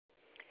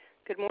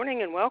Good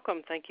morning and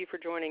welcome. Thank you for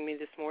joining me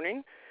this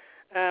morning.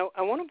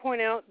 I want to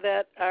point out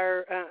that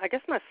I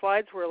guess my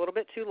slides were a little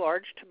bit too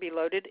large to be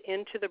loaded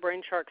into the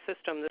BrainShark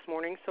system this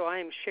morning, so I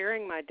am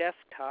sharing my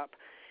desktop,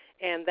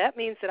 and that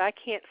means that I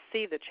can't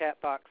see the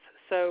chat box.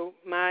 So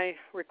my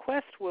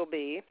request will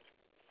be,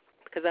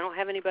 because I don't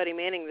have anybody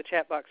manning the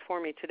chat box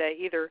for me today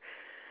either,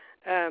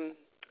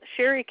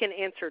 Sherry can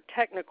answer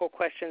technical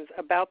questions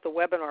about the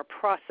webinar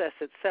process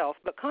itself,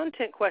 but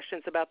content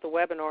questions about the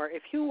webinar,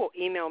 if you will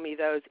email me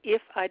those,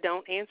 if I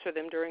don't answer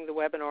them during the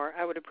webinar,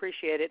 I would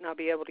appreciate it, and I'll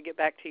be able to get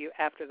back to you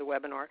after the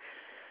webinar.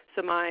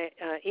 So my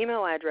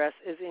email address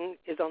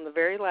is on the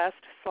very last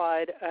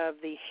slide of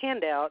the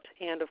handout,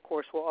 and of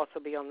course will also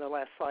be on the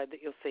last slide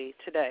that you'll see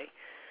today.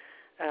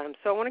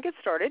 So I want to get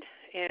started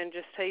and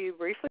just tell you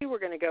briefly, we're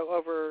going to go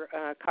over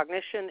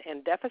cognition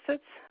and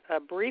deficits, a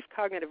brief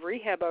cognitive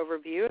rehab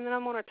overview, and then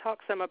I'm going to talk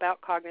some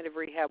about cognitive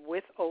rehab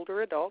with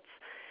older adults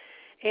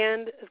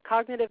and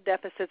cognitive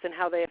deficits and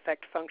how they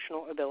affect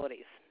functional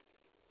abilities.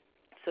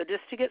 So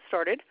just to get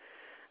started,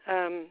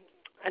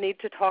 I need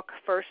to talk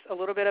first a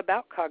little bit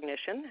about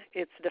cognition.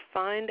 It's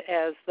defined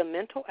as the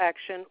mental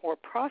action or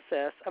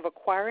process of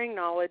acquiring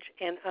knowledge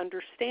and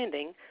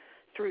understanding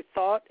through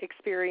thought,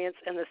 experience,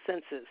 and the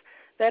senses.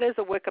 That is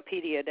a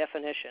Wikipedia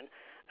definition,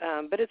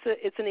 but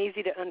it's an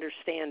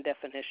easy-to-understand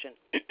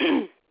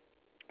definition.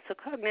 So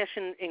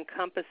cognition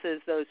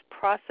encompasses those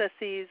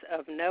processes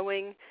of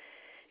knowing,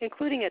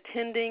 including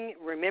attending,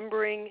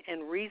 remembering,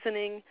 and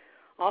reasoning,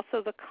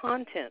 also the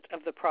content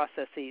of the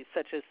processes,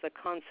 such as the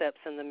concepts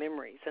and the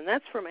memories. And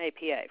that's from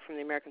APA, from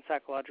the American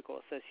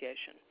Psychological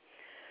Association.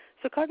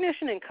 So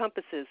cognition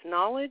encompasses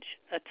knowledge,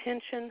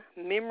 attention,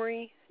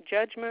 memory,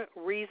 judgment,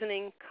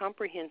 reasoning,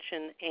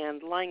 comprehension,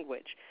 and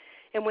language.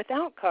 And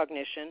without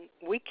cognition,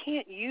 we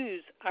can't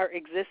use our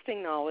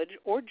existing knowledge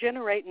or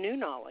generate new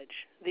knowledge.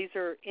 These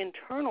are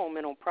internal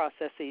mental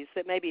processes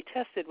that may be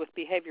tested with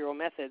behavioral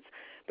methods,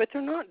 but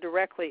they're not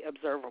directly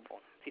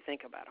observable if you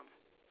think about them.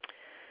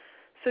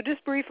 So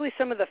just briefly,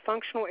 some of the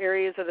functional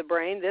areas of the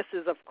brain. This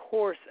is, of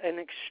course, an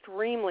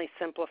extremely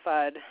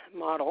simplified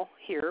model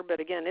here, but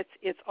again,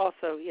 it's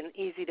also an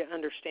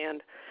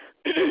easy-to-understand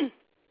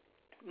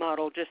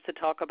model just to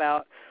talk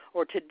about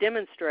or to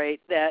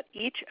demonstrate that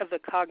each of the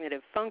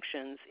cognitive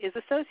functions is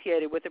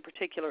associated with a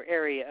particular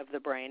area of the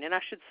brain, and I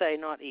should say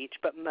not each,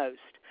 but most.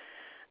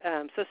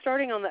 So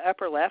starting on the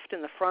upper left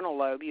in the frontal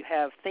lobe, you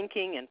have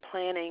thinking and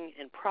planning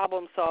and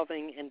problem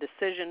solving and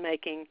decision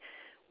making.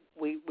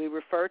 We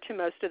refer to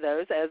most of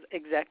those as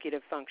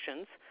executive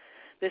functions.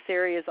 This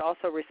area is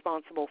also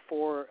responsible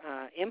for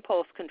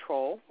impulse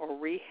control or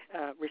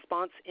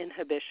response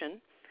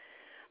inhibition.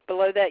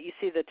 Below that you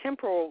see the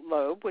temporal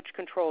lobe, which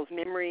controls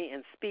memory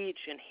and speech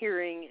and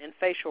hearing and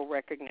facial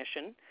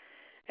recognition.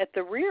 At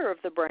the rear of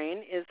the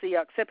brain is the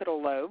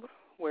occipital lobe,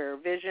 where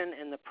vision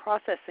and the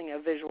processing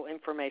of visual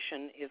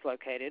information is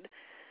located.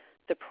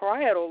 The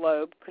parietal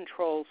lobe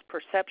controls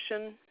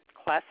perception,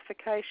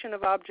 classification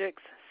of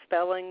objects,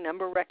 spelling,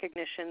 number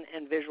recognition,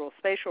 and visual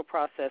spatial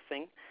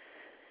processing.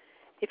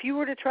 If you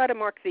were to try to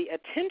mark the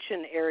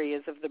attention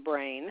areas of the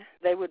brain,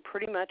 they would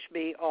pretty much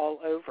be all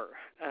over.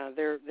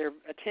 There are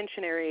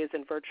attention areas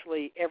in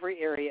virtually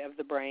every area of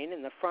the brain,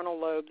 in the frontal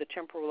lobe, the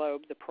temporal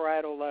lobe, the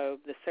parietal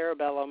lobe, the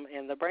cerebellum,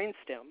 and the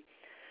brainstem.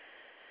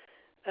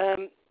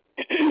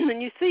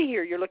 And you see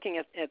here, you're looking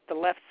at the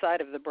left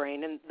side of the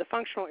brain, and the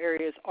functional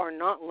areas are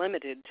not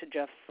limited to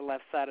just the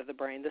left side of the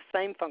brain. The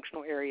same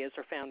functional areas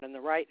are found in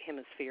the right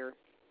hemisphere.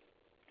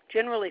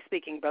 Generally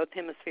speaking, both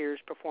hemispheres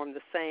perform the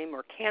same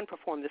or can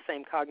perform the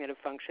same cognitive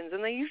functions,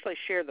 and they usually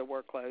share the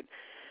workload.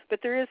 But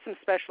there is some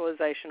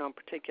specialization on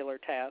particular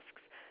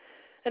tasks.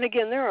 And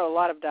again, there are a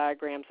lot of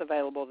diagrams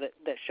available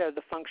that show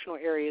the functional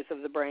areas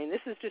of the brain. This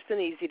is just an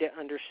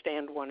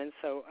easy-to-understand one, and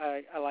so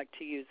I like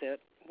to use it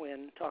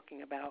when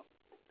talking about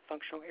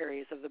functional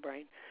areas of the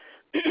brain.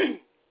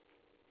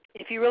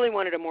 If you really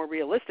wanted a more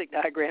realistic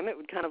diagram, it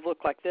would kind of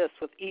look like this,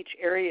 with each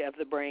area of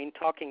the brain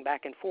talking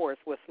back and forth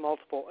with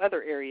multiple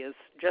other areas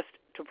just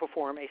to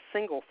perform a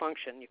single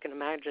function. You can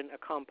imagine a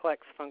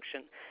complex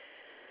function.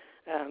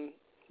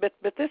 But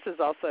this is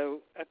also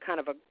a kind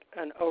of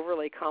an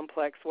overly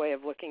complex way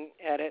of looking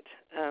at it.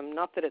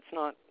 Not that it's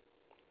not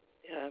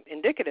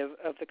indicative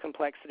of the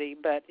complexity,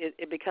 but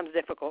it becomes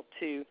difficult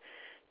to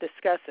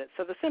discuss it.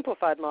 So the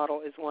simplified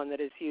model is one that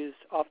is used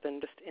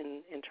often just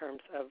in terms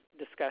of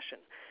discussion.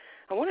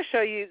 I want to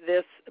show you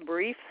this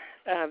brief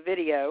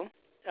video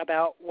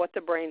about what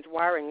the brain's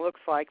wiring looks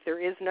like. There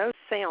is no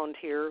sound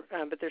here,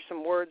 but there's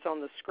some words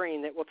on the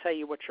screen that will tell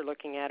you what you're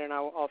looking at, and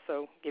I will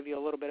also give you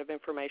a little bit of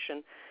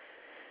information.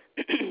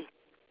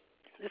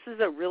 This is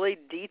a really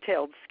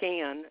detailed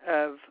scan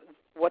of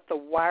what the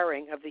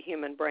wiring of the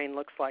human brain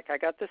looks like. I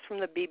got this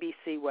from the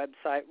BBC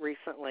website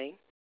recently.